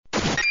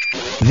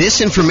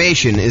This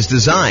information is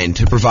designed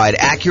to provide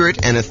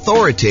accurate and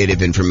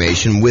authoritative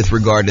information with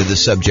regard to the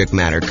subject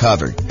matter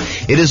covered.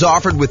 It is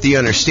offered with the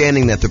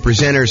understanding that the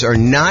presenters are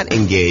not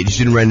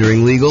engaged in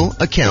rendering legal,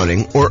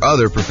 accounting, or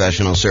other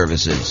professional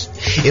services.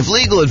 If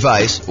legal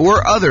advice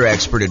or other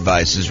expert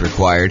advice is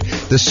required,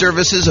 the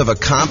services of a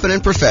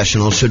competent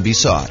professional should be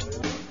sought.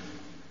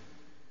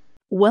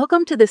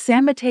 Welcome to the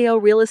San Mateo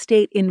Real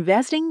Estate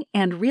Investing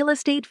and Real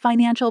Estate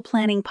Financial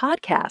Planning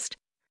Podcast.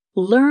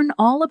 Learn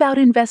all about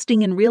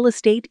investing in real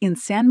estate in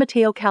San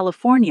Mateo,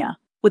 California,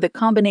 with a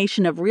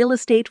combination of real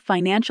estate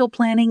financial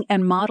planning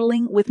and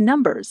modeling with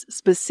numbers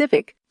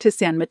specific to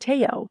San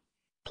Mateo,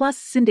 plus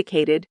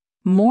syndicated,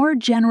 more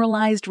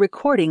generalized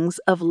recordings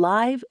of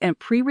live and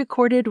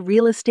pre-recorded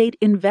real estate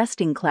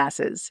investing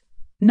classes,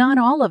 not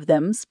all of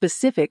them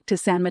specific to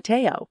San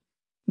Mateo.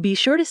 Be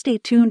sure to stay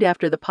tuned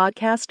after the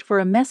podcast for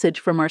a message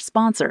from our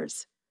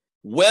sponsors.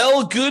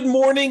 Well, good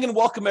morning and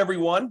welcome,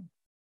 everyone.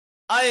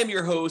 I am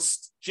your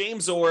host,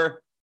 James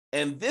Orr,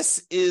 and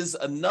this is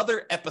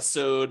another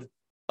episode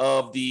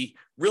of the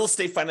Real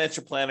Estate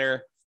Financial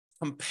Planner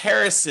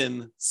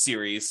comparison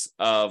series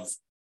of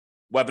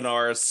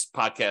webinars,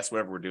 podcasts,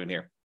 whatever we're doing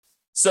here.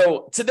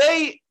 So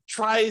today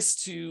tries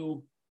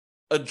to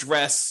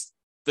address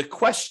the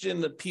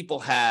question that people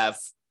have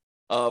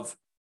of,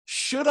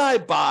 should I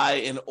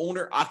buy an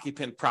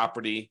owner-occupant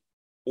property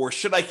or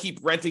should I keep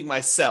renting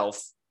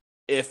myself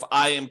if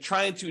I am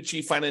trying to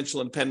achieve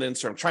financial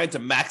independence or I'm trying to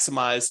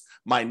maximize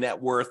my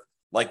net worth?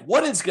 Like,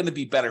 what is going to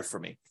be better for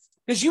me?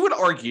 Because you would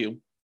argue,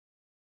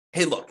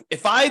 hey, look,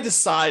 if I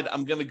decide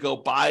I'm going to go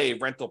buy a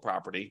rental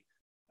property,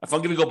 if I'm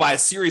going to go buy a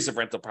series of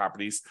rental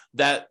properties,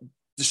 that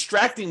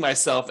distracting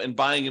myself and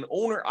buying an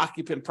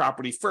owner-occupant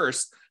property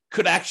first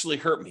could actually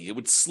hurt me. It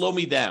would slow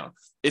me down.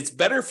 It's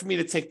better for me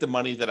to take the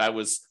money that I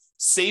was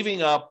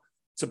saving up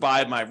to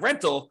buy my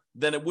rental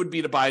than it would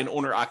be to buy an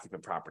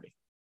owner-occupant property.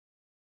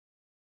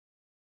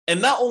 And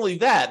not only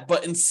that,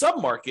 but in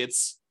some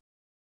markets,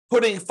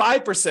 putting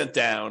 5%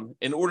 down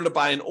in order to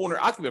buy an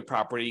owner-occupant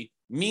property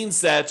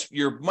means that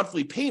your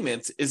monthly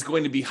payment is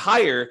going to be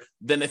higher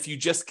than if you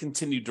just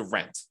continued to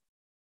rent,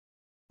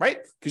 right?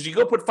 Because you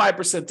go put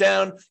 5%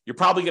 down, you're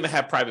probably going to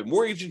have private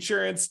mortgage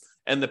insurance,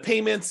 and the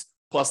payments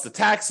plus the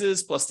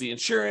taxes plus the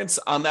insurance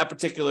on that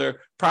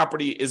particular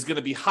property is going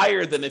to be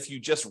higher than if you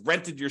just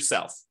rented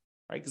yourself,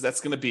 right? Because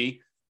that's going to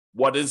be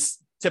what is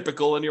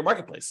typical in your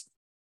marketplace.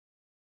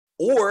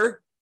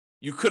 Or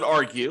you could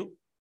argue,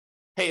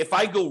 hey, if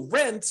I go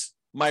rent,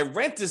 my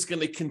rent is going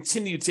to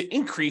continue to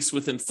increase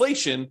with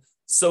inflation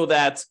so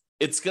that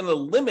it's going to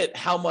limit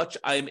how much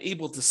I'm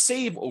able to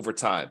save over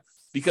time.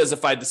 Because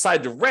if I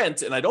decide to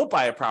rent and I don't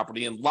buy a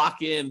property and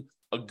lock in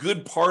a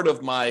good part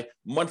of my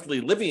monthly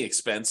living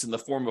expense in the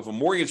form of a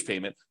mortgage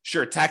payment,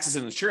 sure, taxes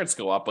and insurance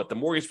go up, but the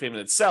mortgage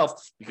payment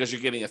itself, because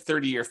you're getting a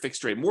 30-year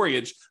fixed rate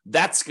mortgage,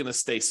 that's going to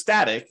stay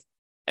static.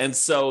 And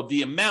so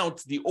the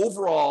amount, the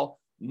overall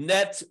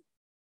net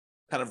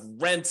kind of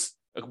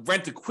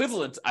rent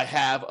equivalent I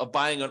have of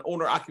buying an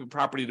owner-occupant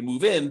property to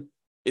move in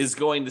is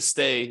going to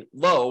stay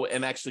low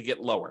and actually get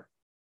lower.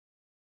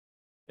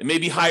 It may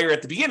be higher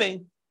at the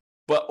beginning,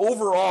 but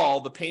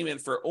overall, the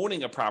payment for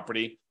owning a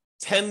property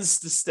tends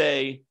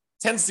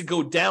to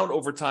go down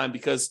over time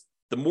because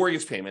the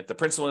mortgage payment, the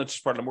principal and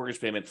interest part of the mortgage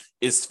payment,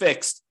 is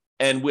fixed.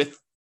 And with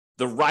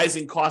the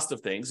rising cost of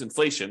things,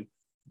 inflation,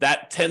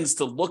 that tends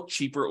to look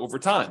cheaper over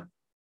time.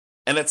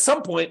 And at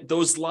some point,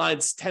 those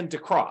lines tend to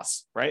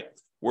cross, right?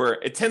 Where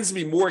it tends to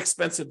be more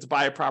expensive to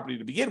buy a property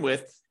to begin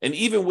with. And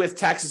even with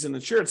taxes and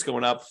insurance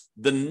going up,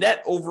 the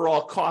net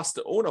overall cost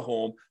to own a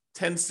home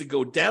tends to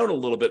go down a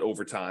little bit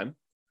over time.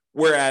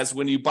 Whereas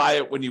when you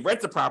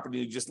rent the property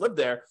and you just live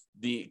there,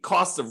 the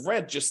cost of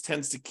rent just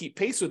tends to keep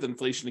pace with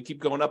inflation and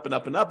keep going up and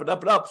up and up and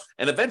up and up.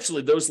 And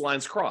eventually those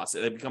lines cross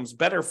and it becomes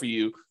better for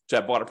you to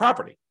have bought a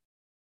property.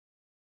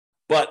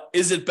 But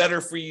is it better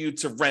for you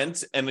to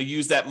rent and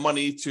use that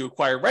money to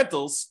acquire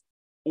rentals?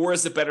 Or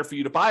is it better for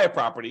you to buy a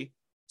property,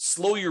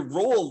 slow your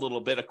roll a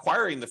little bit,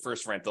 acquiring the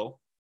first rental,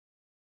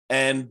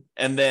 and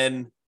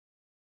then,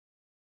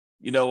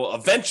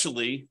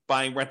 eventually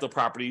buying rental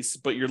properties,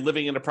 but you're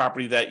living in a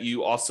property that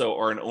you also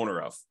are an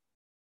owner of?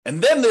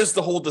 And then there's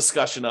the whole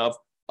discussion of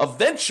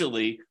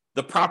eventually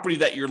the property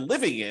that you're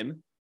living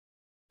in,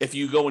 if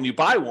you go and you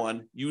buy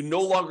one, you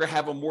no longer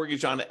have a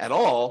mortgage on it at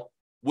all,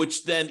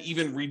 which then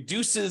even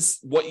reduces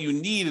what you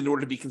need in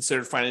order to be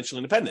considered financially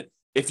independent.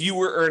 If you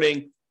were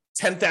earning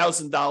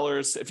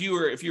 $10,000, if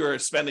you were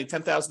spending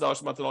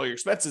 $10,000 a month on all your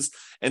expenses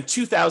and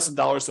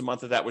 $2,000 a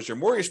month of that was your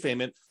mortgage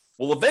payment,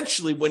 well,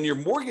 eventually when your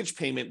mortgage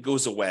payment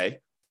goes away,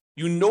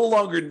 you no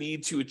longer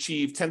need to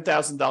achieve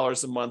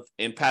 $10,000 a month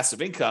in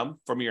passive income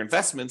from your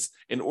investments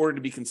in order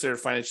to be considered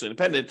financially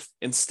independent.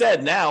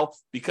 Instead, now,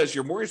 because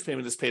your mortgage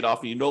payment is paid off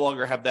and you no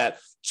longer have that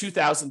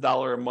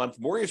 $2,000 a month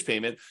mortgage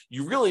payment,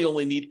 you really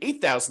only need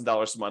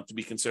 $8,000 a month to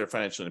be considered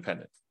financially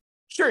independent.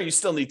 Sure, you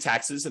still need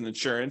taxes and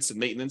insurance and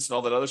maintenance and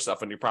all that other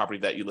stuff on your property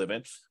that you live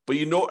in, but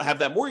you don't have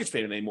that mortgage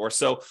payment anymore.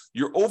 So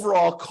your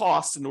overall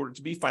cost in order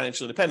to be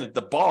financially independent,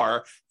 the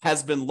bar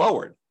has been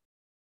lowered.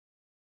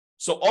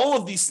 So all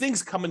of these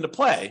things come into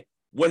play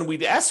when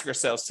we ask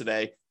ourselves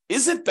today,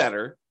 is it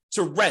better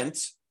to rent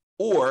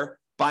or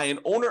buy an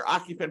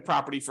owner-occupant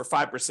property for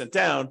 5%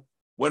 down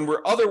when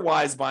we're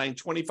otherwise buying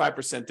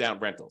 25% down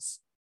rentals?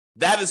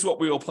 That is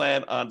what we will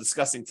plan on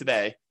discussing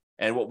today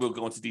and what we'll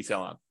go into detail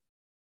on.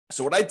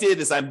 So what I did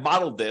is I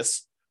modeled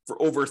this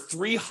for over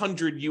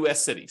 300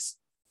 US cities.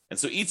 And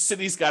so each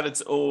city's got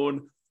its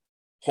own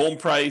home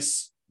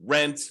price,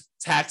 rent,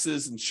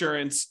 taxes,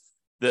 insurance.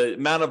 The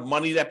amount of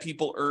money that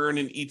people earn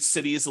in each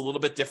city is a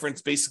little bit different.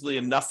 It's basically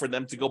enough for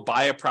them to go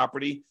buy a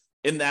property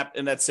in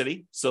that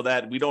city so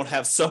that we don't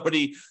have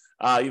somebody,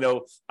 I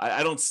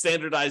don't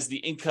standardize the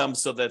income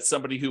so that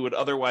somebody who would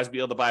otherwise be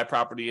able to buy a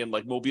property in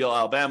like Mobile,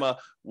 Alabama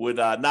would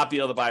not be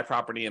able to buy a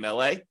property in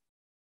LA.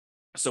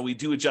 So we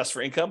do adjust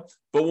for income.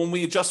 But when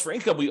we adjust for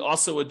income, we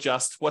also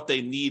adjust what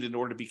they need in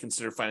order to be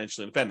considered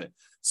financially independent.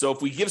 So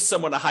if we give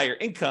someone a higher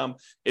income,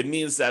 it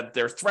means that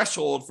their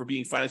threshold for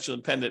being financially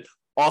independent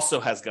also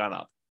has gone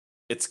up.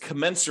 It's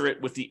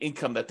commensurate with the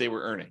income that they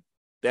were earning.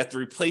 They have to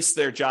replace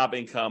their job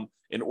income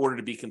in order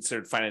to be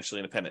considered financially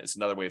independent. It's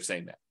another way of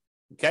saying that.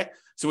 Okay,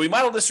 so we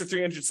modeled this for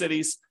 300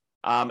 cities,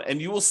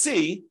 and you will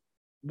see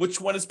which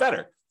one is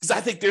better. Because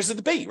I think there's a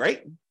debate,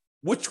 right?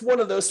 Which one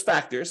of those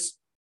factors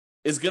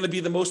is going to be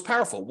the most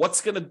powerful?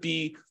 What's going to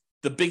be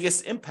the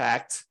biggest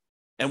impact,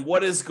 and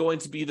what is going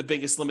to be the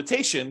biggest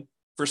limitation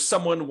for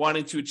someone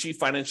wanting to achieve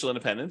financial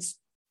independence?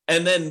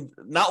 And then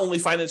not only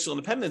financial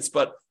independence,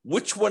 but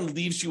which one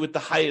leaves you with the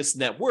highest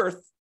net worth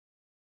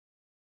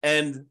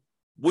and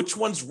which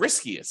one's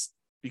riskiest?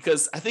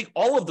 Because I think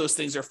all of those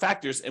things are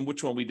factors in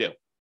which one we do.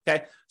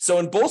 Okay. So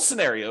in both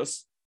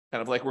scenarios,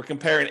 kind of like we're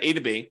comparing A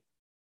to B,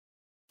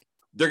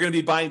 they're going to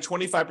be buying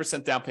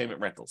 25% down payment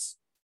rentals.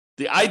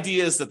 The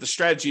idea is that the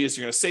strategy is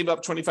you're going to save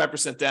up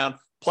 25% down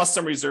plus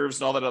some reserves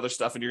and all that other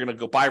stuff, and you're going to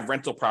go buy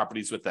rental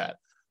properties with that.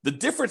 The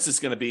difference is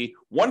going to be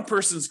one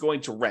person's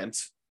going to rent.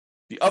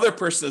 The other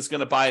person is going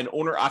to buy an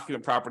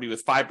owner-occupant property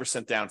with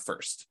 5% down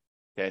first.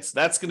 Okay, so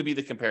that's going to be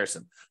the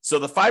comparison. So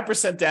the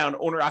 5% down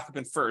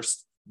owner-occupant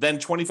first, then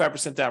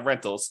 25% down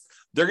rentals,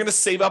 they're going to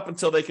save up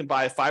until they can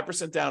buy a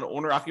 5% down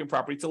owner-occupant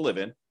property to live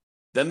in.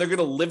 Then they're going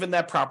to live in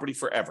that property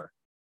forever.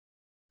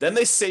 Then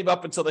they save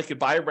up until they could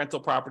buy a rental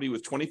property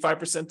with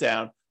 25%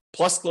 down,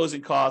 plus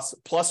closing costs,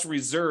 plus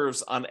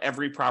reserves on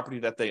every property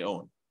that they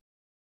own.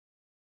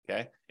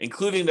 Okay,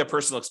 including their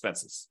personal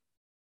expenses.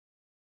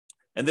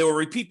 And they will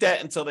repeat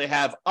that until they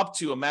have up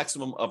to a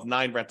maximum of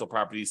 9 rental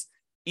properties,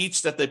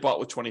 each that they bought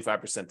with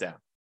 25% down.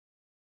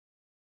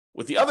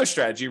 With the other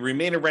strategy,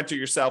 remain a renter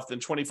yourself, then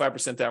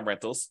 25% down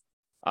rentals,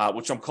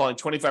 which I'm calling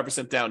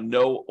 25% down,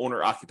 no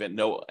owner-occupant,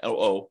 no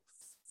OO.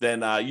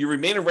 Then you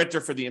remain a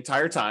renter for the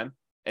entire time,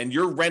 and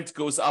your rent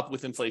goes up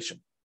with inflation,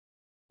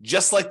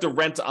 just like the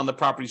rent on the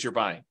properties you're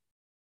buying.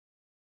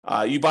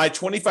 You buy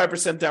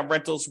 25% down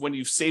rentals when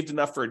you've saved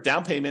enough for a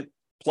down payment,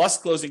 plus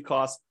closing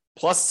costs,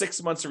 plus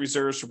 6 months of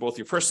reserves for both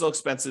your personal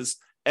expenses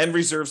and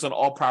reserves on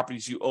all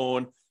properties you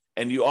own.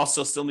 And you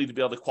also still need to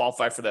be able to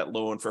qualify for that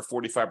loan for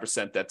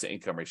 45% debt to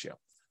income ratio.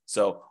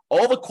 So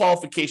all the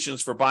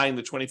qualifications for buying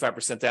the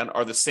 25% down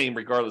are the same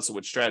regardless of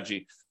which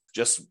strategy.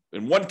 Just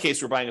in one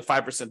case, we're buying a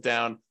 5%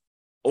 down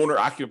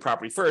owner-occupant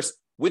property first,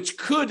 which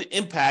could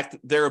impact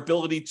their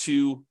ability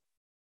to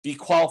be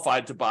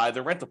qualified to buy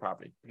the rental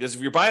property. Because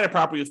if you're buying a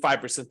property with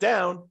 5%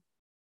 down,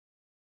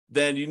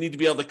 then you need to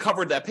be able to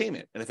cover that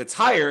payment. And if it's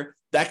higher,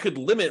 that could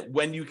limit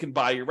when you can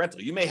buy your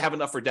rental. You may have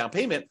enough for down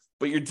payment,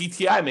 but your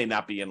DTI may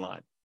not be in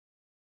line.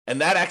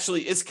 And that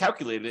actually is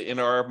calculated in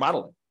our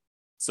modeling.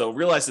 So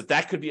realize that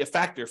that could be a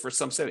factor for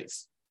some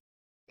cities.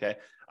 Okay.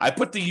 I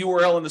put the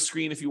URL on the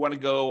screen if you want to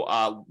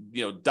go,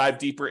 dive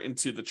deeper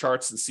into the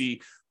charts and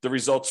see the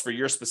results for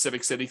your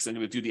specific city, because I'm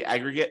going to do the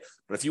aggregate.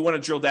 But if you want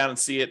to drill down and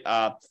see it,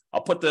 I'll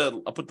put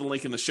the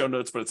link in the show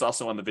notes, but it's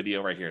also on the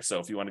video right here. So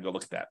if you want to go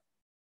look at that.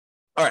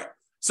 All right.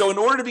 So in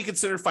order to be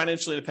considered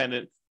financially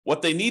independent,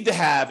 what they need to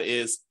have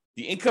is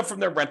the income from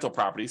their rental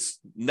properties,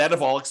 net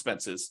of all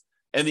expenses,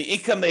 and the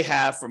income they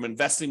have from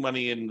investing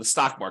money in the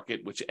stock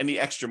market, which any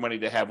extra money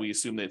they have, we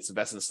assume that it's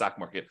invested in the stock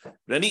market.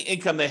 But any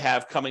income they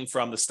have coming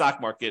from the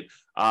stock market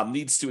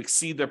needs to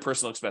exceed their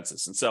personal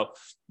expenses. And so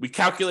we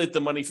calculate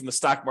the money from the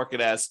stock market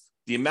as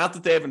the amount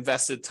that they have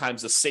invested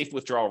times the safe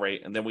withdrawal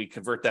rate, and then we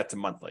convert that to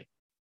monthly.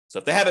 So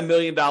if they had $1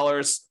 million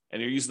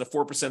and you're using the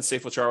 4%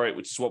 safe withdrawal rate,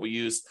 which is what we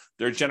use,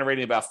 they're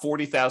generating about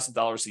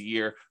 $40,000 a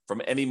year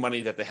from any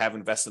money that they have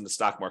invested in the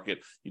stock market.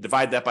 You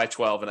divide that by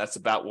 12, and that's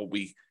about what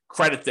we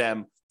credit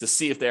them to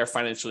see if they are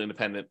financially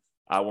independent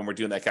when we're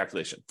doing that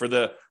calculation. For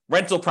the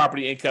rental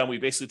property income, we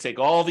basically take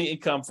all the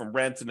income from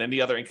rent and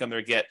any other income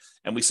they get,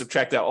 and we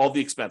subtract out all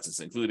the expenses,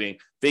 including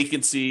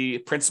vacancy,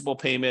 principal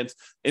payment,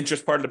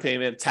 interest part of the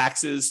payment,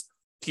 taxes,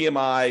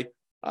 PMI,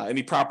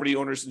 any property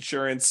owner's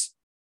insurance,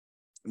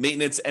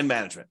 maintenance, and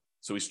management.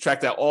 So we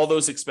subtract out all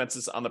those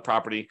expenses on the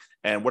property,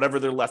 and whatever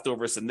they're left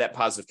over is a net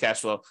positive cash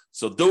flow.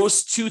 So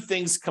those two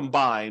things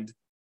combined,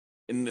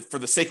 for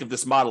the sake of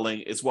this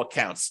modeling, is what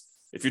counts.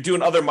 If you're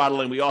doing other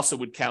modeling, we also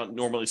would count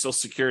normally Social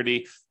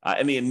Security,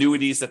 any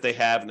annuities that they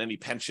have, and any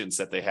pensions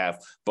that they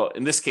have. But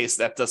in this case,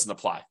 that doesn't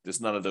apply.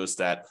 There's none of those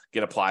that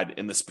get applied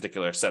in this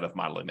particular set of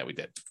modeling that we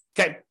did.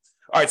 Okay.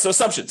 All right. So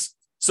assumptions.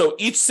 So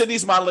each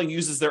city's modeling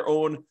uses their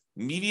own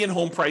median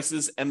home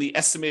prices and the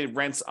estimated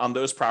rents on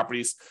those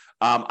properties.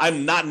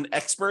 I'm not an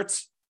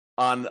expert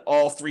on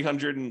all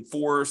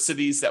 304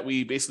 cities that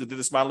we basically did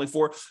this modeling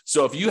for.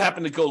 So if you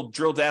happen to go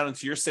drill down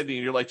into your city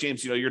and you're like,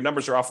 James, your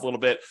numbers are off a little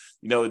bit,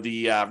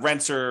 the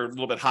rents are a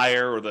little bit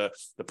higher, or the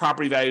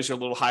property values are a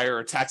little higher,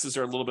 or taxes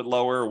are a little bit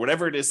lower, or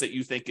whatever it is that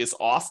you think is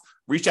off,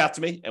 reach out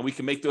to me and we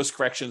can make those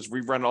corrections,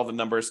 rerun all the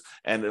numbers,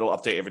 and it'll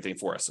update everything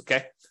for us.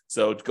 Okay.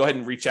 So go ahead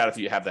and reach out if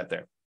you have that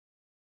there.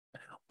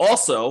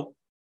 Also,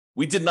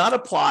 we did not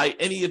apply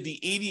any of the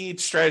 88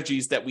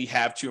 strategies that we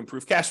have to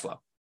improve cash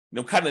flow.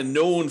 Kind of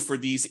known for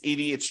these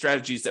 88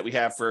 strategies that we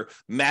have for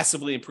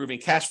massively improving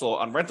cash flow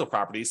on rental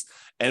properties.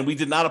 And we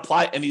did not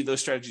apply any of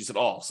those strategies at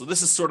all. So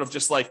this is sort of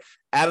just like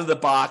out of the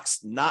box,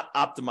 not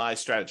optimized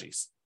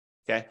strategies.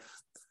 Okay.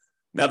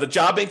 Now the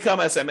job income,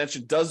 as I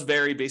mentioned, does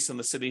vary based on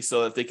the city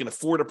so that they can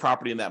afford a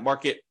property in that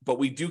market. But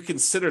we do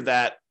consider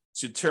that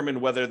to determine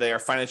whether they are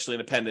financially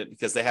independent,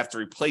 because they have to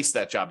replace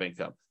that job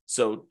income.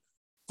 So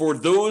for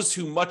those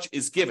who much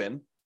is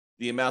given,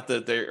 the amount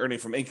that they're earning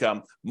from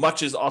income,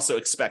 much is also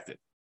expected.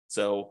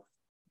 So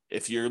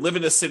if you live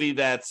in a city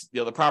that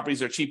the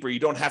properties are cheaper, you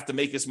don't have to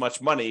make as much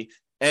money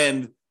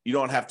and you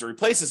don't have to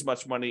replace as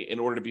much money in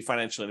order to be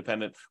financially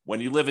independent.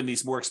 When you live in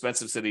these more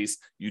expensive cities,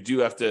 you do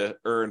have to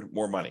earn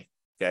more money.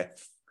 Okay.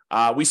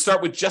 We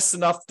start with just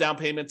enough down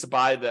payment to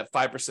buy that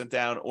 5%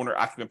 down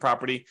owner-occupant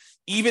property.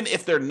 Even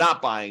if they're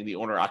not buying the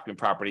owner-occupant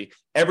property,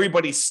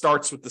 everybody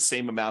starts with the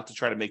same amount to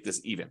try to make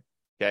this even.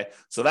 Okay,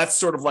 so that's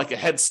sort of like a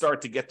head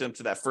start to get them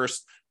to that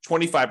first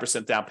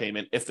 25% down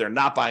payment if they're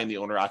not buying the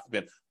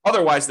owner-occupant.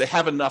 Otherwise, they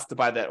have enough to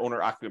buy that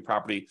owner-occupant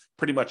property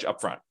pretty much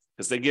upfront,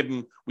 because we give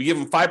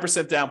them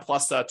 5% down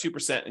plus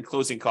 2% in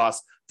closing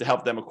costs to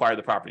help them acquire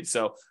the property.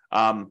 So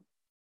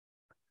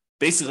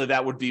basically,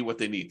 that would be what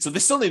they need. So they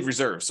still need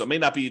reserves. So it may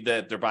not be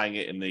that they're buying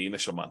it in the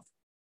initial month.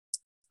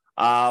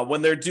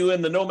 When they're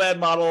doing the nomad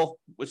model,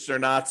 which they're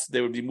not, they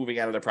would be moving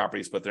out of their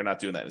properties, but they're not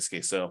doing that in this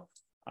case. So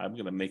I'm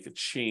going to make a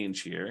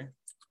change here.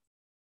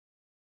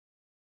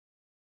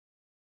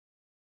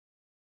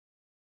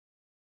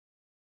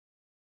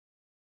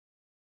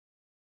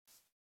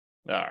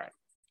 All right.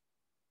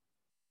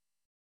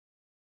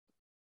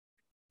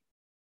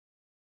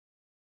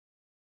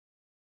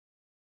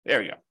 There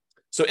we go.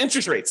 So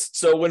interest rates.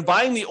 So when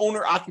buying the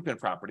owner-occupant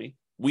property,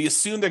 we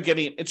assume they're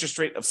getting an interest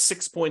rate of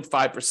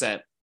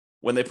 6.5%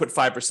 when they put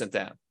 5%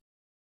 down.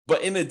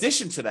 But in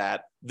addition to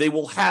that, they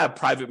will have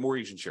private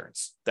mortgage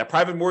insurance. That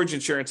private mortgage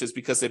insurance is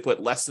because they put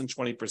less than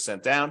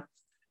 20% down,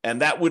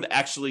 and that would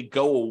actually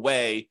go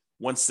away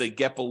once they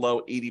get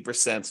below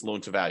 80%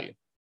 loan to value.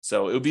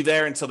 So it would be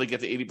there until they get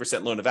to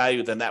 80% loan to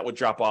value, then that would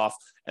drop off,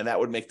 and that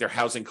would make their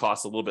housing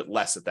costs a little bit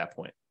less at that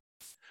point.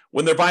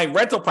 When they're buying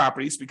rental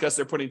properties, because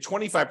they're putting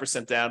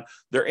 25% down,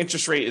 their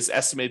interest rate is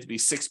estimated to be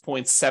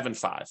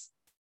 6.75.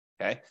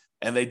 Okay.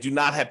 And they do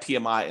not have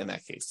PMI in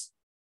that case.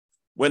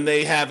 When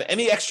they have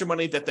any extra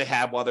money that they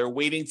have while they're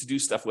waiting to do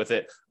stuff with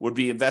it, would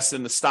be invested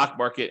in the stock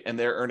market, and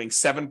they're earning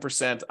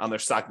 7% on their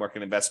stock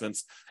market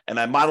investments. And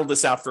I modeled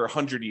this out for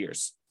 100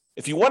 years.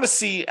 If you want to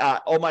see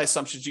all my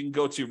assumptions, you can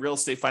go to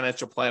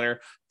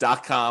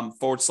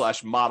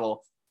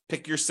realestatefinancialplanner.com/model,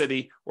 pick your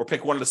city or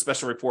pick one of the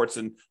special reports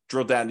and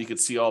drill down. You can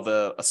see all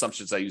the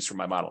assumptions I use for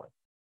my modeling.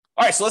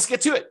 All right, so let's get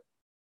to it.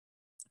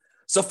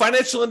 So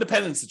financial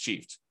independence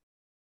achieved.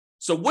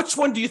 So which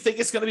one do you think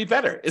is going to be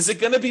better? Is it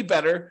going to be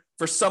better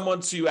for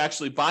someone to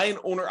actually buy an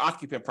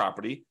owner-occupant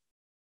property,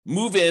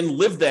 move in,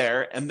 live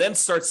there, and then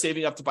start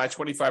saving up to buy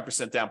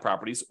 25% down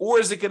properties? Or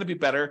is it going to be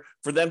better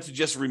for them to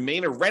just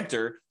remain a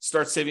renter,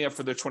 start saving up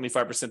for their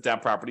 25%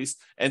 down properties,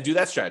 and do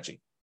that strategy?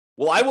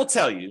 Well, I will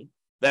tell you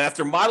that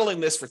after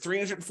modeling this for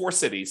 304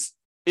 cities,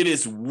 it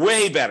is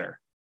way better,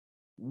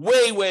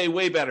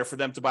 way better for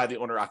them to buy the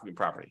owner-occupant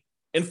property.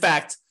 In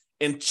fact,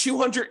 in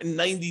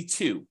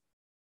 292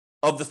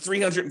 of the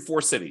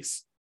 304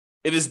 cities,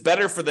 it is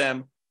better for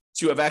them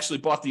to have actually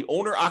bought the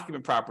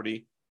owner-occupant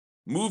property,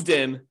 moved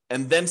in,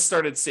 and then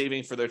started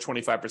saving for their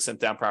 25%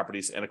 down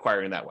properties and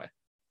acquiring that way.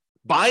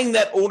 Buying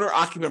that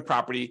owner-occupant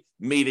property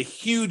made a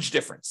huge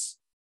difference.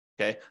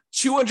 Okay,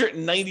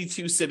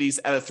 292 cities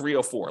out of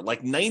 304,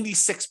 like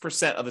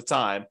 96% of the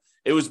time,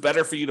 it was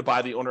better for you to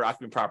buy the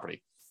owner-occupant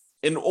property.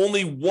 In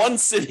only one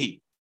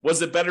city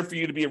was it better for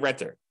you to be a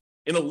renter.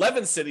 In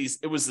 11 cities,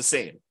 it was the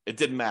same. It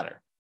didn't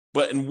matter.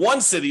 But in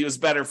one city, it was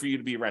better for you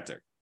to be a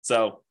renter.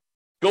 So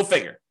go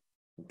figure.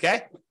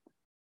 Okay.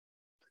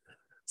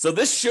 So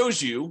this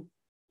shows you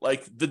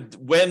like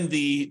when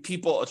the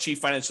people achieve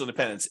financial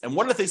independence. And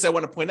one of the things I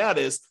want to point out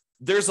is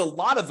there's a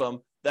lot of them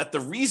that the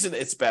reason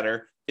it's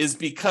better is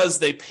because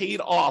they paid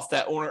off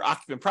that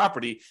owner-occupant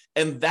property,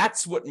 and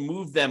that's what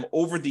moved them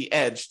over the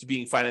edge to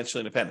being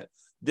financially independent.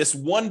 This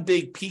one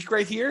big peak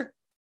right here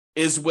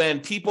is when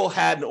people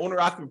had an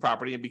owner-occupant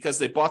property, and because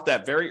they bought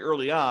that very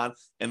early on,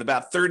 and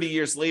about 30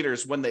 years later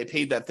is when they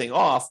paid that thing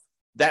off,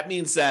 that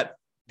means that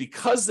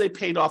because they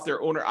paid off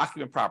their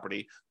owner-occupant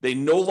property, they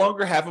no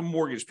longer have a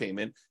mortgage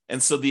payment,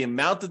 and so the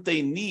amount that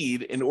they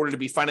need in order to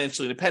be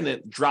financially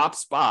independent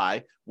drops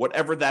by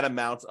whatever that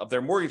amount of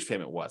their mortgage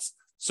payment was.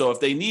 So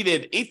if they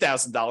needed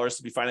 $8,000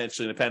 to be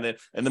financially independent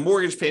and the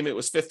mortgage payment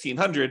was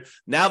 $1,500,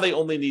 now they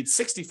only need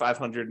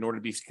 $6,500 in order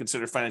to be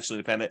considered financially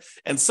independent.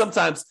 And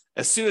sometimes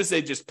as soon as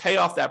they just pay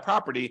off that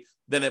property,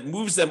 then it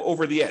moves them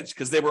over the edge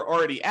because they were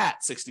already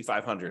at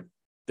 $6,500.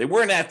 They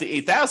weren't at the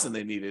 $8,000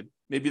 they needed.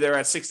 Maybe they're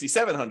at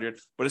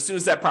 $6,700, but as soon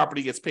as that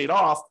property gets paid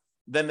off,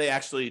 then they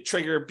actually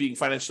trigger being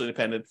financially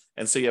independent.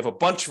 And so you have a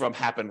bunch of them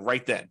happen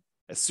right then,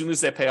 as soon as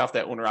they pay off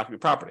that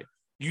owner-occupant property.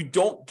 You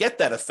don't get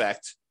that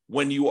effect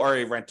when you are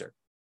a renter.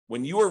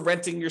 When you are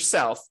renting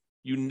yourself,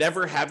 you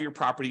never have your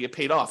property get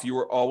paid off. You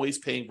are always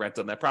paying rent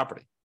on that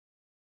property.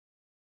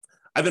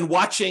 I've been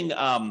watching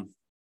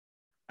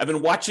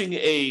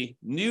a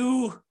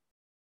new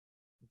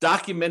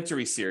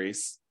documentary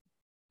series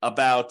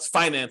about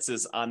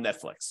finances on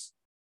Netflix.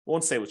 I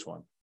won't say which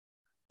one,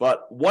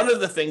 but one of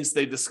the things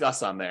they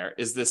discuss on there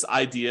is this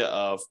idea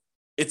of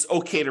it's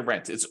okay to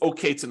rent. It's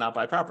okay to not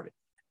buy property.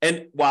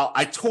 And while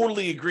I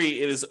totally agree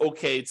it is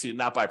okay to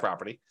not buy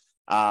property,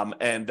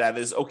 and that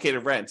is okay to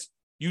rent,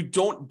 you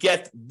don't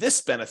get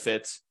this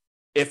benefit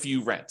if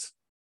you rent.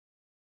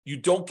 You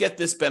don't get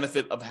this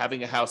benefit of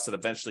having a house that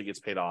eventually gets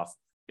paid off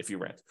if you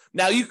rent.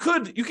 Now, you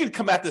could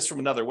come at this from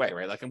another way,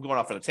 right? Like I'm going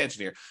off on a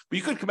tangent here, but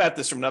you could come at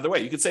this from another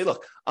way. You could say,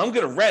 look, I'm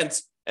going to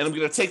rent and I'm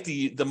going to take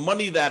the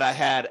money that I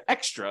had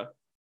extra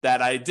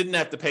that I didn't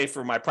have to pay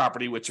for my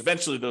property, which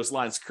eventually those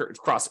lines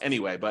cross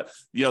anyway. But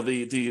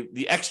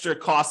the extra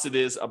cost it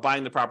is of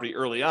buying the property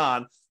early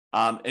on,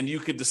 and you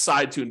could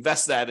decide to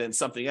invest that in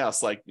something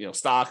else, like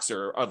stocks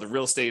or other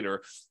real estate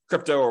or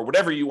crypto or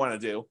whatever you want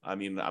to do. I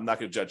mean, I'm not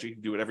going to judge you. You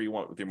can do whatever you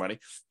want with your money.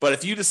 But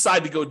if you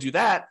decide to go do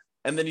that,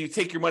 and then you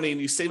take your money and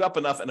you save up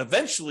enough, and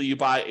eventually you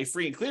buy a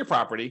free and clear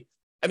property,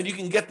 I mean, you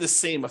can get the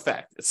same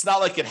effect. It's not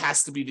like it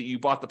has to be that you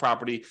bought the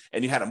property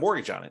and you had a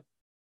mortgage on it.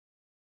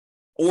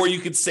 Or you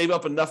could save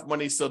up enough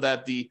money so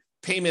that the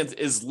payment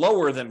is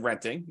lower than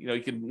renting.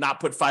 You can not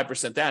put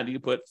 5% down. You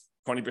can put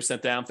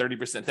 20% down,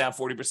 30% down,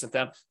 40%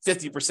 down,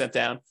 50%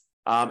 down,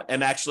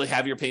 and actually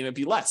have your payment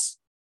be less.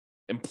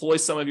 Employ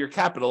some of your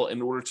capital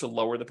in order to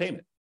lower the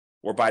payment,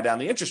 or buy down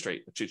the interest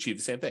rate to achieve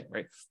the same thing,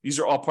 right? These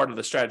are all part of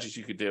the strategies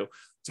you could do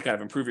to kind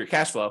of improve your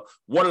cash flow.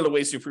 One of the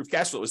ways to improve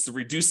cash flow is to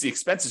reduce the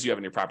expenses you have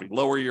in your property,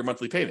 lower your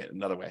monthly payment,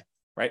 another way,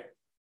 right?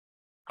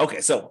 Okay,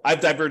 so I've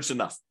diverged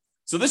enough.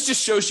 So this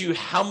just shows you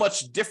how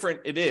much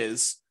different it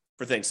is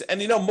for things.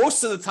 And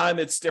most of the time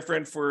it's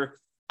different for,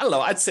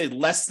 I'd say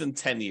less than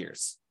 10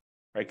 years,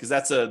 right? Because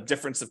that's a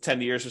difference of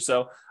 10 years or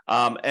so.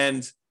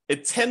 And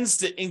it tends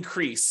to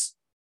increase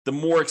the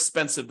more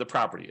expensive the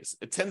property is.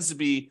 It tends to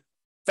be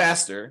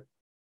faster,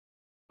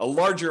 a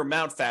larger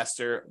amount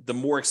faster, the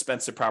more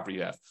expensive property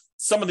you have.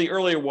 Some of the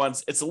earlier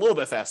ones, it's a little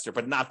bit faster,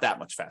 but not that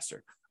much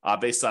faster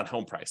based on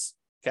home price,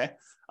 okay?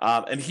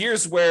 And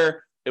here's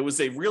where it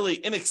was a really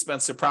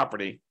inexpensive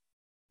property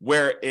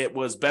where it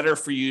was better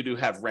for you to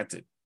have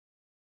rented.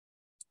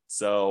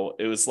 So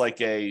it was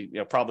like a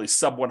probably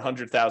sub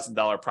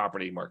 $100,000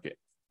 property market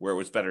where it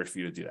was better for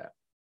you to do that.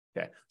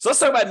 Okay, so let's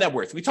talk about net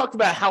worth. We talked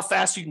about how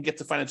fast you can get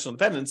to financial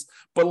independence,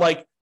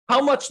 but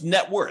how much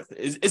net worth?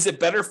 Is it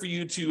better for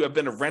you to have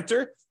been a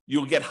renter?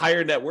 You'll get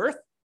higher net worth?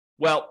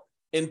 Well,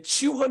 in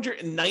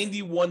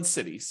 291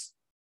 cities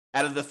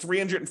out of the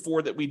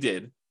 304 that we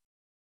did,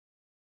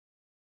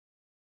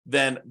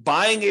 then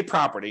buying a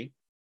property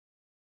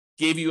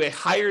gave you a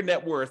higher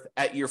net worth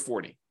at year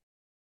 40.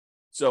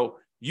 So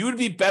you would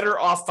be better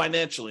off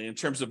financially in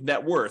terms of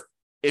net worth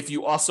if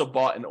you also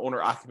bought an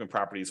owner-occupant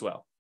property as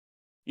well.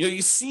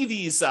 You see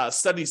these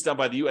studies done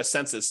by the U.S.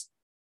 Census,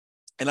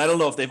 and I don't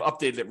know if they've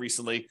updated it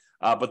recently,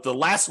 but the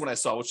last one I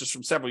saw, which is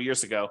from several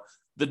years ago,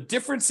 the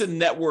difference in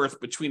net worth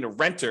between a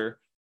renter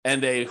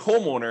and a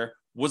homeowner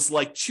was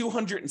like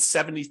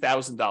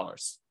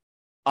 $270,000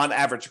 on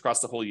average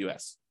across the whole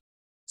U.S.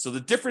 So the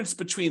difference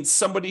between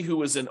somebody who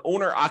was an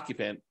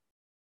owner-occupant,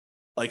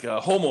 like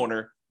a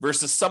homeowner,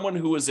 versus someone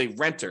who was a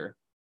renter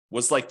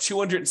was like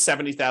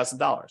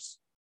 $270,000.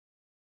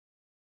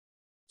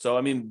 So,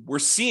 we're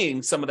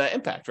seeing some of that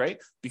impact, right?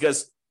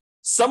 Because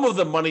some of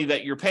the money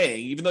that you're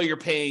paying, even though you're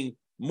paying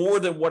more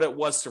than what it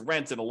was to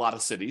rent in a lot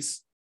of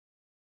cities,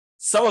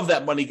 some of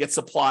that money gets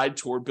applied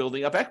toward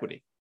building up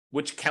equity,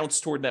 which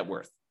counts toward net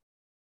worth,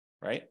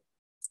 right?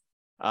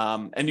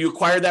 And you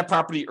acquired that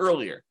property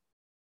earlier.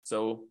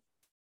 So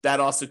that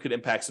also could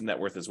impact some net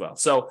worth as well.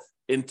 So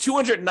in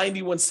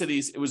 291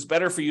 cities, it was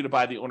better for you to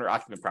buy the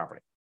owner-occupant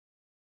property.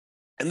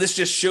 And this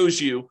just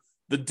shows you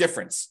the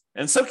difference.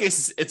 And in some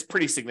cases, it's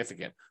pretty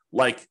significant,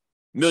 like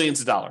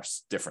millions of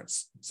dollars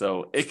difference.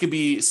 So it could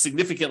be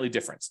significantly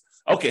different.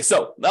 Okay,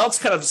 so now let's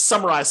kind of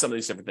summarize some of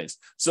these different things.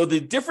 So the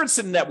difference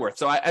in net worth.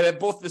 So I have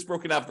both this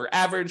broken out for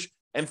average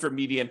and for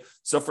median.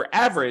 So for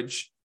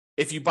average,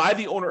 if you buy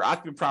the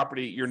owner-occupant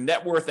property, your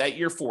net worth at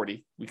year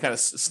 40, we kind of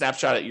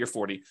snapshot at year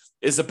 40,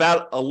 is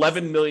about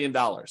 $11 million.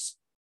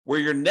 Where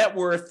your net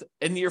worth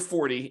in year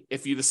 40,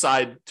 if you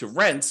decide to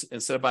rent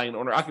instead of buying an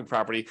owner-occupant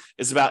property,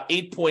 is about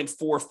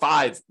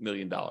 $8.45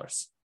 million.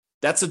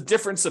 That's a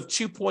difference of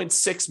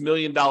 $2.6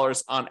 million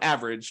on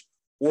average,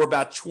 or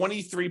about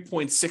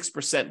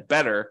 23.6%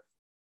 better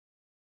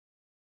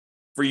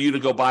for you to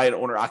go buy an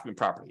owner-occupant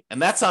property. And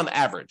that's on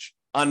average.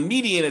 On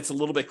median, it's a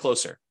little bit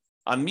closer.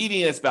 On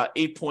median, it's about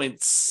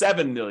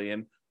 8.7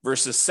 million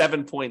versus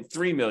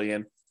 7.3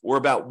 million, or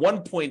about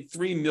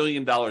 $1.3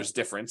 million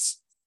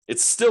difference.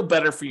 It's still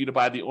better for you to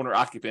buy the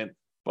owner-occupant,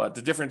 but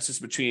the difference is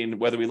between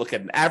whether we look at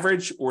an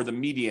average or the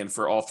median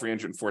for all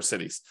 304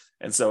 cities.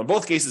 And so in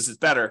both cases, it's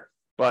better,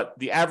 but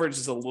the average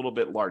is a little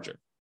bit larger.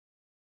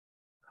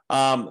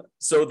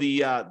 So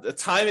the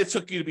time it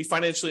took you to be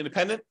financially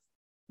independent,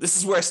 this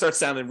is where I start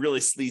sounding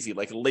really sleazy,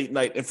 like a late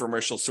night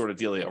infomercial sort of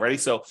dealio. Ready?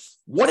 So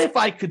what if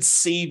I could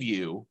save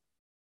you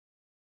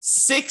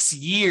 6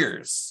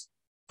 years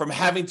from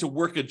having to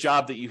work a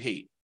job that you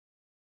hate?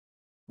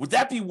 Would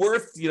that be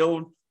worth,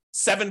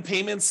 7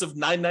 payments of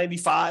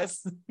 $995?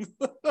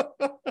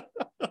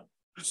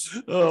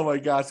 Oh my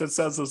gosh, that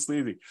sounds so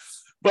sleazy.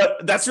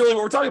 But that's really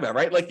what we're talking about,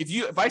 right? Like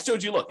if I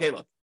showed you, look,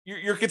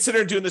 you're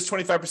considering doing this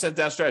 25%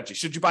 down strategy.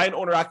 Should you buy an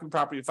owner-occupant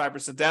property at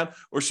 5% down,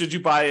 or should you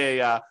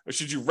buy or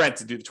should you rent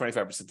to do the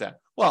 25% down?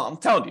 Well, I'm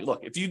telling you,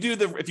 look, if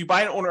you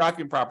buy an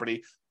owner-occupant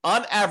property,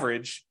 on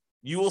average,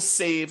 you will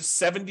save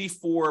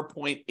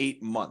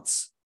 74.8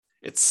 months.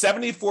 It's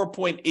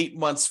 74.8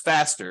 months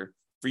faster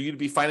for you to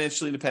be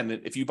financially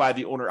independent if you buy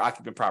the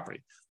owner-occupant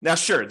property. Now,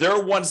 sure, there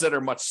are ones that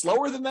are much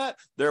slower than that.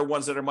 There are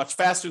ones that are much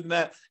faster than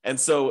that. And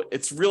so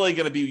it's really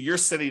going to be your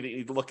city that you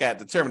need to look at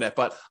and determine that.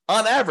 But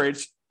on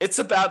average, it's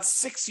about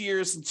 6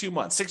 years and 2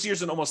 months, 6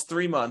 years and almost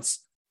 3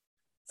 months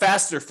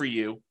faster for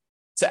you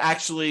to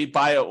actually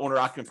buy an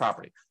owner-occupant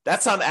property.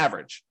 That's on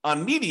average.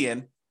 On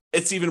median,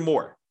 it's even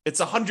more.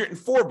 It's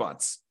 104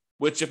 months.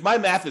 Which, if my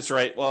math is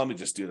right, well, let me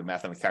just do the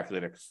math on the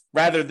calculator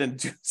rather than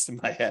do this in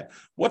my head.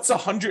 What's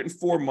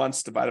 104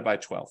 months divided by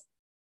 12?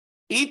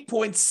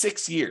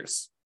 8.6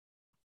 years.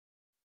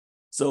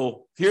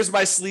 So here's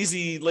my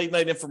sleazy late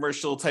night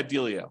infomercial type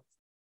dealio.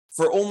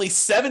 For only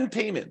 7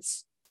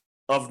 payments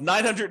of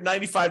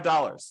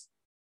 $995,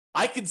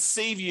 I could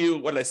save you,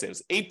 what did I say? It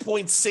was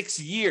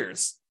 8.6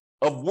 years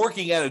of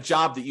working at a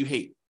job that you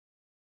hate,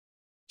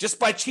 just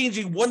by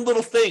changing one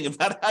little thing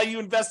about how you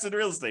invest in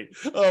real estate.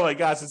 Oh my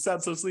gosh, it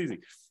sounds so sleazy.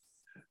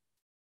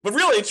 But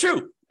really, it's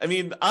true. I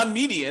mean, on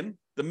median,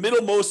 the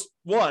middlemost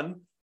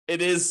one,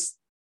 it is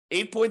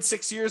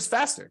 8.6 years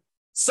faster.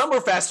 Some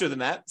are faster than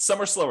that. Some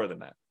are slower than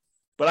that.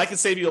 But I can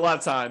save you a lot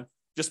of time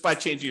just by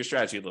changing your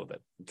strategy a little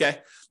bit, okay?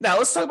 Now,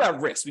 let's talk about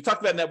risk. We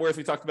talked about net worth.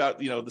 We talked about,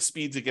 the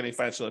speeds of getting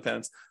financial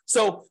independence.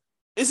 So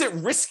is it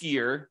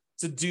riskier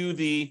to do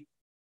the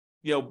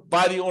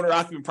buy the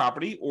owner-occupant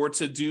property or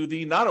to do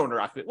the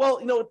non-owner-occupant?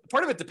 Well,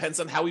 part of it depends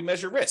on how we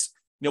measure risk.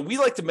 We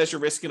like to measure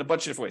risk in a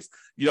bunch of different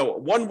ways.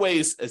 One way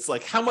is it's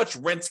like how much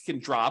rent can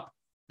drop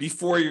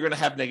before you're going to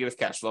have negative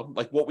cash flow,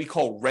 like what we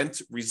call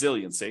rent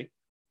resiliency,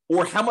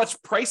 or how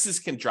much prices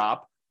can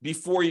drop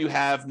before you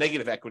have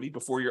negative equity,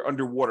 before you're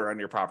underwater on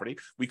your property.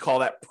 We call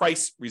that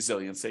price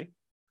resiliency.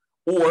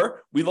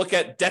 Or we look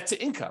at debt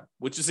to income,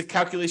 which is a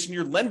calculation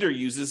your lender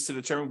uses to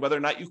determine whether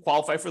or not you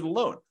qualify for the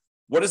loan.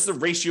 What is the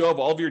ratio of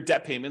all of your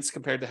debt payments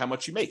compared to how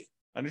much you make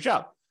on your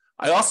job?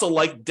 I also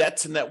like debt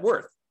to net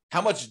worth,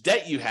 how much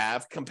debt you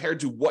have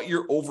compared to what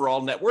your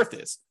overall net worth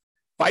is.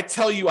 If I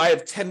tell you I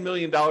have $10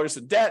 million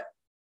in debt,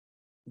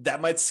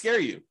 that might scare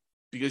you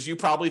because you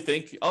probably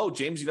think, oh,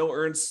 James,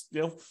 earns,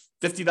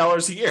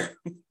 $50 a year.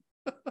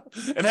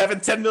 And having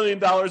 $10 million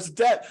in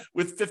debt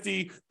with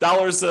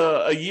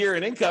 $50 a year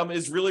in income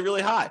is really,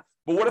 really high.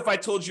 But what if I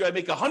told you I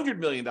make $100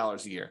 million a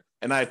year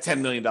and I have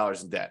 $10 million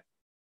in debt?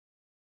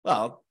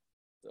 Well,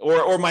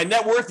 or my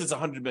net worth is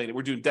 $100 million.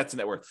 We're doing debt to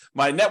net worth.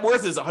 My net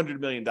worth is $100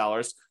 million,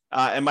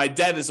 and my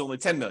debt is only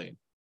 $10 million.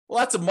 Well,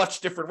 that's a much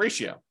different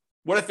ratio.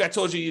 What if I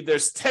told you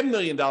there's $10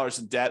 million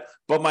in debt,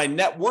 but my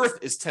net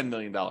worth is $10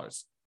 million?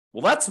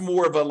 Well, that's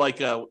more of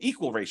a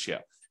equal ratio.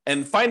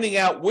 And finding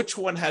out which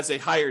one has a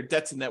higher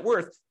debt to net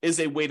worth is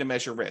a way to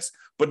measure risk.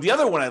 But the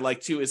other one I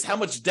like too is how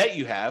much debt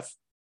you have,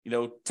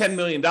 $10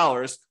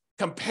 million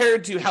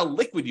compared to how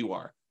liquid you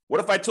are. What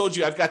if I told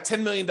you I've got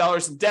 $10 million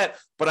in debt,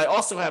 but I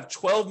also have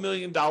 $12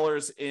 million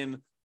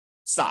in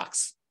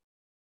stocks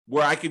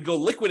where I could go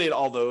liquidate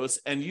all those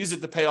and use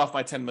it to pay off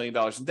my $10 million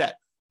in debt?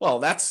 Well,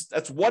 that's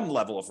one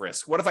level of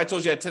risk. What if I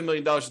told you I had $10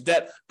 million in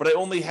debt, but I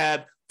only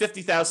had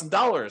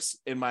 $50,000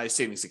 in my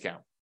savings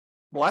account?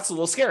 Well, that's a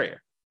little scarier,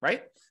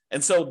 right?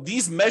 And so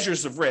these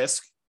measures of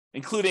risk,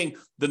 including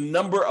the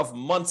number of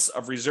months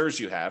of reserves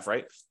you have,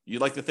 right? You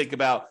like to think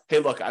about, hey,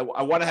 look, I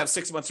want to have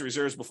 6 months of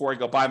reserves before I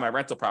go buy my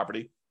rental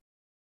property.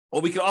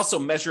 Well, we can also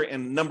measure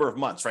in number of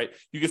months, right?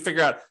 You can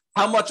figure out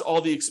how much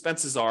all the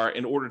expenses are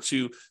in order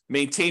to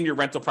maintain your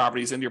rental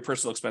properties and your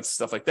personal expenses,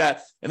 stuff like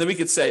that. And then we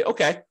could say,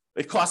 okay,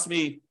 it cost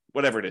me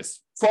whatever it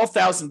is,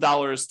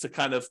 $12,000 to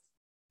kind of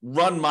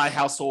run my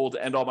household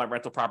and all my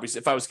rental properties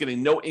if I was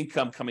getting no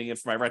income coming in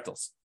from my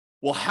rentals.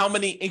 Well, how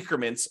many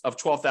increments of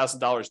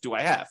 $12,000 do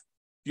I have?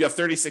 If you have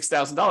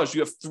 $36,000, you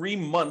have 3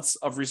 months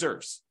of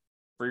reserves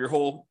for your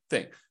whole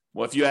thing.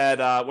 Well, if you had,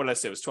 what did I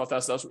say? It was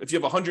 $12,000. If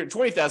you have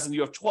 $120,000,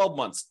 you have 12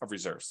 months of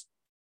reserves.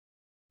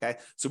 Okay.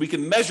 So we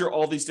can measure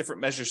all these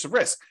different measures of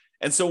risk.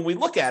 And so when we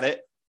look at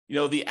it,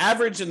 the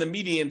average and the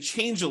median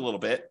change a little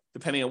bit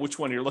depending on which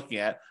one you're looking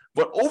at.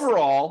 But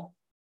overall,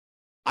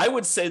 I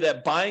would say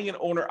that buying an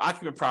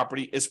owner-occupant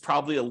property is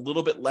probably a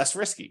little bit less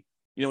risky.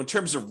 In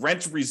terms of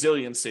rent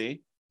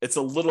resiliency, it's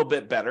a little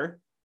bit better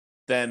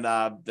than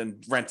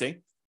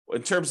renting.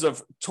 In terms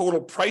of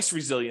total price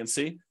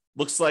resiliency,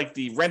 looks like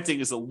the renting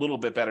is a little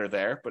bit better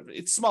there, but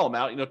it's a small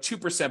amount,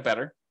 2%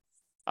 better.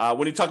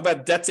 When you talk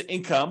about debt to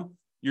income,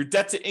 your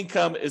debt to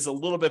income is a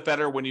little bit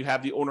better when you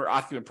have the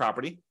owner-occupant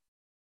property.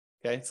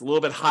 Okay, it's a little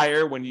bit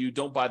higher when you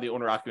don't buy the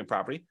owner-occupant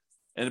property.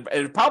 And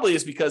it probably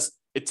is because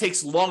it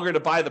takes longer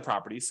to buy the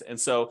properties. And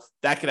so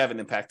that could have an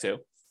impact too.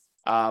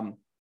 And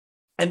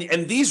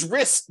these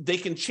risks, they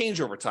can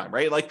change over time,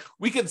 right? Like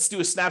we could do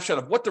a snapshot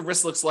of what the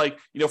risk looks like,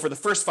 for the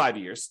first 5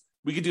 years.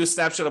 We could do a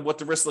snapshot of what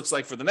the risk looks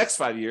like for the next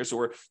 5 years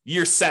or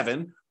year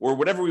 7 or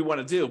whatever we want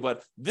to do.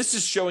 But this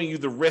is showing you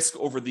the risk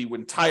over the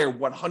entire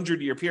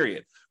 100-year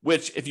period,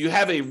 which if you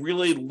have a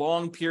really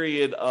long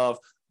period of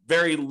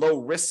very low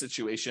risk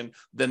situation,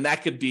 then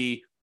that could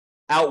be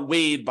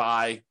outweighed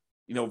by,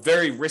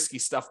 very risky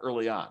stuff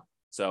early on.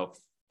 So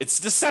it's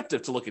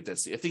deceptive to look at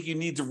this. I think you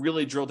need to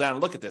really drill down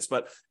and look at this,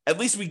 but at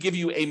least we give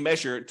you a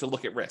measure to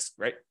look at risk,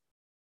 right?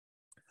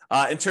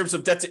 In terms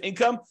of debt to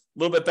income, a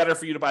little bit better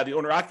for you to buy the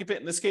owner-occupant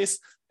in this case.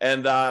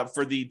 And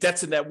for the debt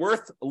to net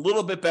worth, a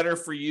little bit better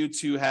for you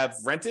to have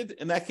rented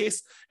in that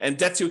case. And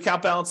debt to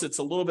account balance, it's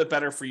a little bit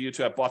better for you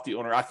to have bought the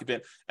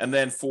owner-occupant. And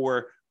then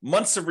for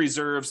months of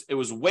reserves, it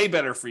was way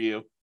better for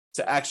you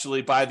to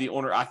actually buy the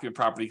owner-occupant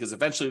property because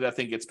eventually that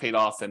thing gets paid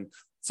off and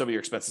some of your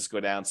expenses go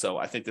down. So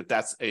I think that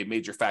that's a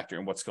major factor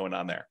in what's going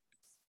on there.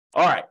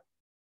 All right.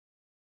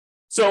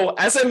 So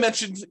as I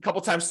mentioned a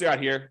couple times throughout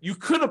here, you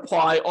could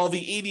apply all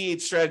the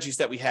 88 strategies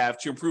that we have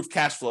to improve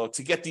cash flow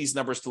to get these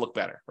numbers to look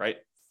better, right?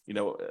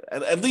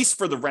 At least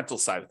for the rental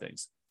side of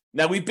things.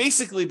 Now, we've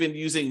basically been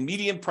using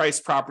median price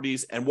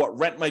properties and what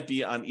rent might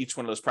be on each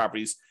one of those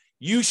properties.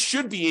 You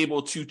should be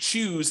able to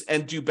choose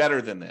and do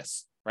better than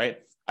this, right?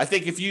 I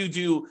think if you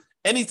do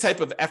any type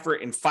of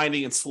effort in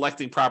finding and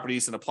selecting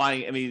properties and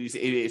applying any of these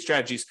 88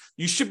 strategies,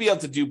 you should be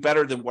able to do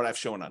better than what I've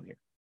shown on here.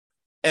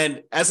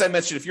 And as I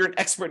mentioned, if you're an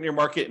expert in your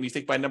market and you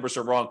think my numbers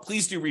are wrong,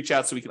 please do reach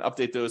out so we can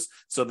update those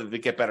so that they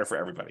get better for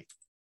everybody.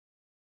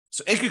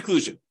 So in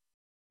conclusion,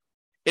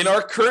 in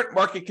our current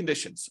market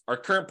conditions, our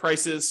current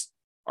prices,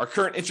 our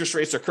current interest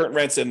rates, our current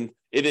rents, and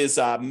it is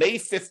May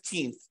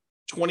 15th,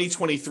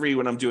 2023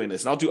 when I'm doing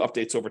this, and I'll do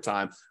updates over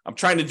time. I'm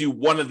trying to do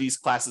one of these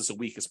classes a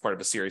week as part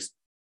of a series.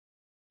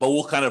 But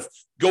we'll kind of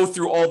go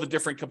through all the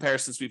different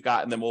comparisons we've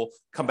got, and then we'll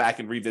come back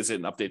and revisit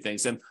and update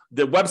things. And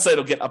the website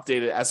will get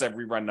updated as I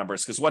rerun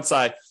numbers, because once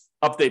I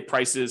update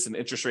prices and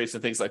interest rates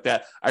and things like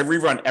that, I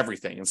rerun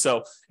everything. And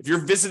so if you're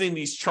visiting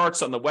these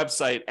charts on the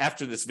website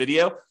after this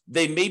video,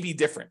 they may be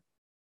different.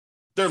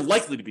 They're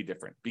likely to be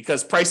different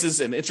because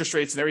prices and interest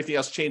rates and everything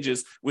else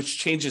changes, which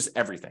changes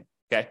everything.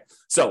 Okay.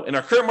 So in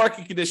our current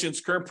market conditions,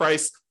 current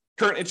price,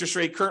 current interest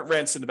rate, current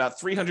rents in about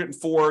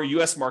 304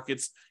 US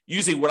markets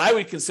using what I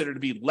would consider to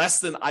be less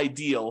than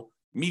ideal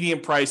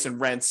median price and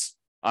rents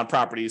on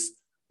properties,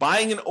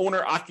 buying an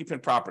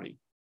owner-occupant property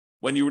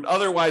when you would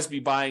otherwise be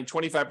buying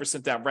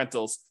 25% down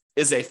rentals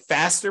is a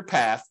faster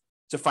path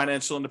to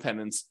financial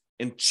independence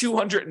in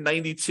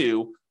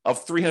 292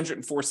 of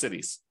 304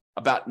 cities,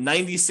 about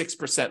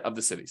 96% of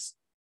the cities.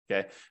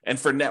 Okay. And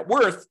for net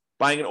worth,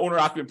 buying an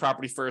owner-occupant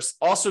property first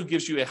also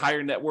gives you a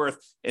higher net worth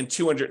in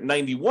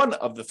 291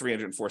 of the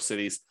 304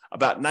 cities,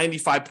 about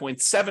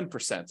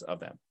 95.7% of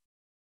them.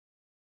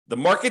 The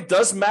market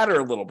does matter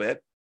a little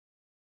bit,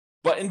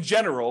 but in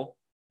general,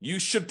 you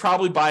should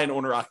probably buy an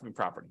owner-occupant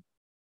property.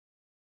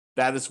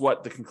 That is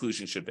what the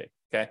conclusion should be,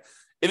 okay?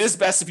 It is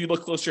best if you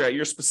look closer at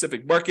your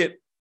specific market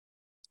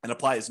and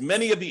apply as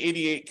many of the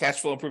 88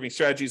 cash flow improving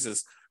strategies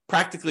as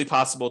practically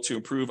possible to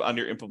improve on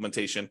your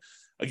implementation.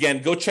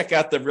 Again, go check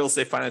out the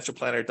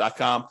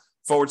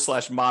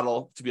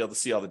realestateFinancialPlanner.com/model to be able to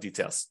see all the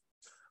details.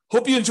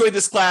 Hope you enjoyed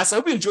this class. I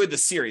hope you enjoyed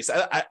this series.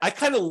 I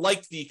kind of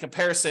like the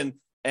comparison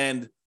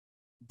and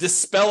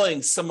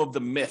dispelling some of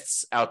the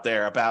myths out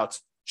there about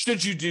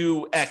should you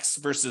do X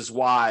versus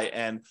Y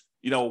and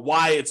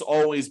why it's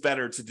always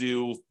better to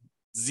do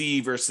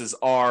Z versus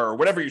R or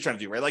whatever you're trying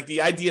to do, right? Like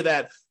the idea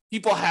that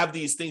people have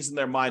these things in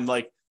their mind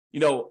like,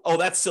 oh,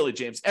 that's silly,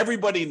 James.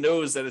 Everybody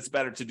knows that it's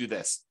better to do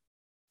this.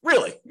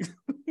 Really?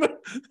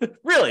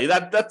 Really?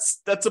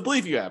 That's a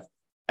belief you have.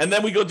 And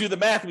then we go do the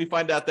math and we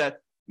find out that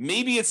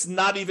maybe it's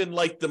not even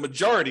like the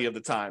majority of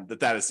the time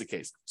that is the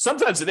case.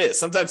 Sometimes it is.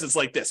 Sometimes it's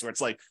like this, where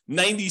it's like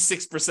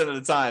 96% of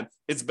the time,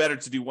 it's better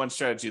to do one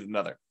strategy than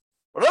another.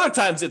 But other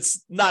times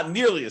it's not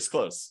nearly as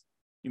close.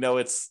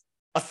 It's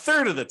a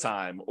third of the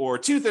time, or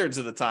 2/3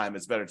 of the time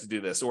it's better to do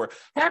this, or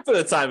half of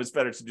the time it's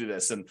better to do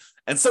this.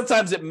 And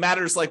sometimes it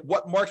matters like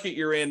what market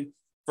you're in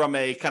from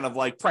a kind of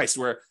like price,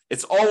 where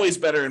it's always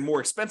better in more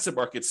expensive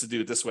markets to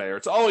do it this way, or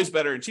it's always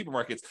better in cheaper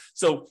markets.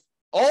 So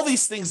all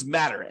these things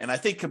matter. And I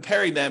think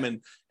comparing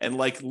them and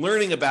like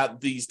learning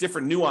about these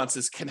different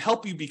nuances can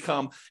help you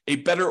become a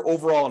better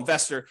overall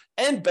investor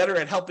and better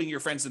at helping your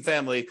friends and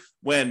family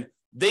when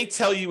they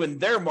tell you in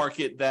their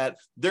market that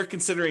they're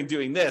considering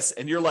doing this,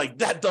 and you're like,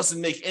 that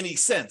doesn't make any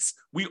sense.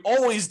 We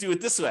always do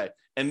it this way.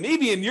 And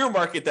maybe in your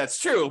market that's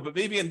true, but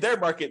maybe in their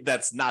market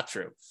that's not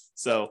true.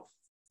 So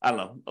I don't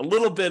know, a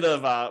little bit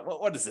of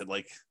what is it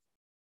like?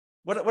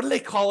 What do they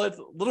call it?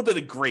 A little bit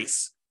of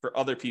grace for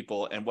other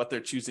people and what they're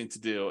choosing to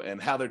do and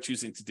how they're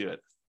choosing to do it,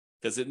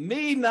 because it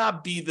may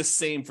not be the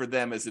same for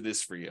them as it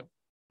is for you.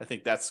 I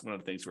think that's one of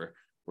the things we're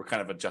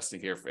kind of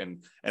adjusting here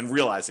and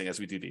realizing as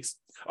we do these.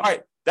 All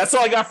right, that's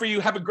all I got for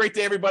you. Have a great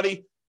day,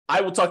 everybody. I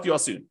will talk to you all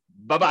soon.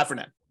 Bye-bye for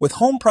now. With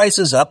home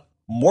prices up,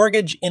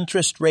 mortgage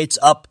interest rates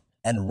up,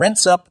 and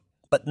rents up,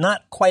 but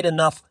not quite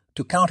enough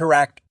to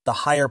counteract the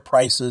higher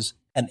prices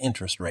and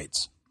interest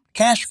rates.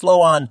 Cash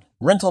flow on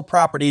rental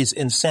properties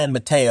in San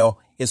Mateo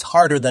is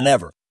harder than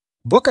ever.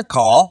 Book a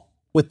call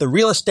with the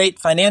Real Estate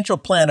Financial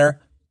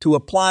Planner to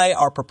apply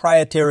our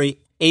proprietary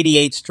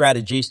 88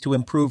 strategies to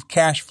improve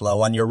cash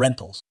flow on your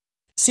rentals.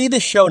 See the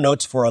show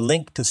notes for a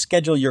link to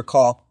schedule your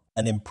call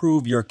and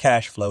improve your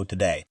cash flow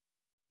today.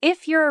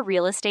 If you're a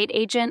real estate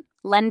agent,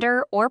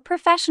 lender, or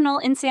professional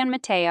in San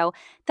Mateo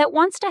that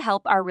wants to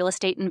help our real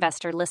estate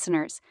investor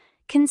listeners,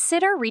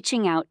 consider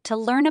reaching out to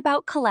learn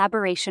about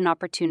collaboration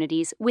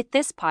opportunities with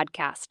this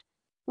podcast.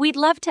 We'd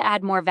love to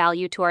add more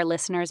value to our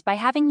listeners by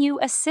having you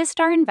assist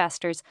our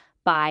investors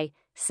buy,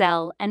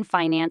 sell, and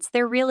finance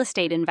their real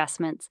estate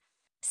investments.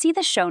 See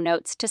the show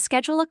notes to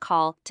schedule a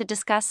call to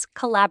discuss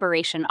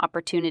collaboration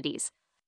opportunities.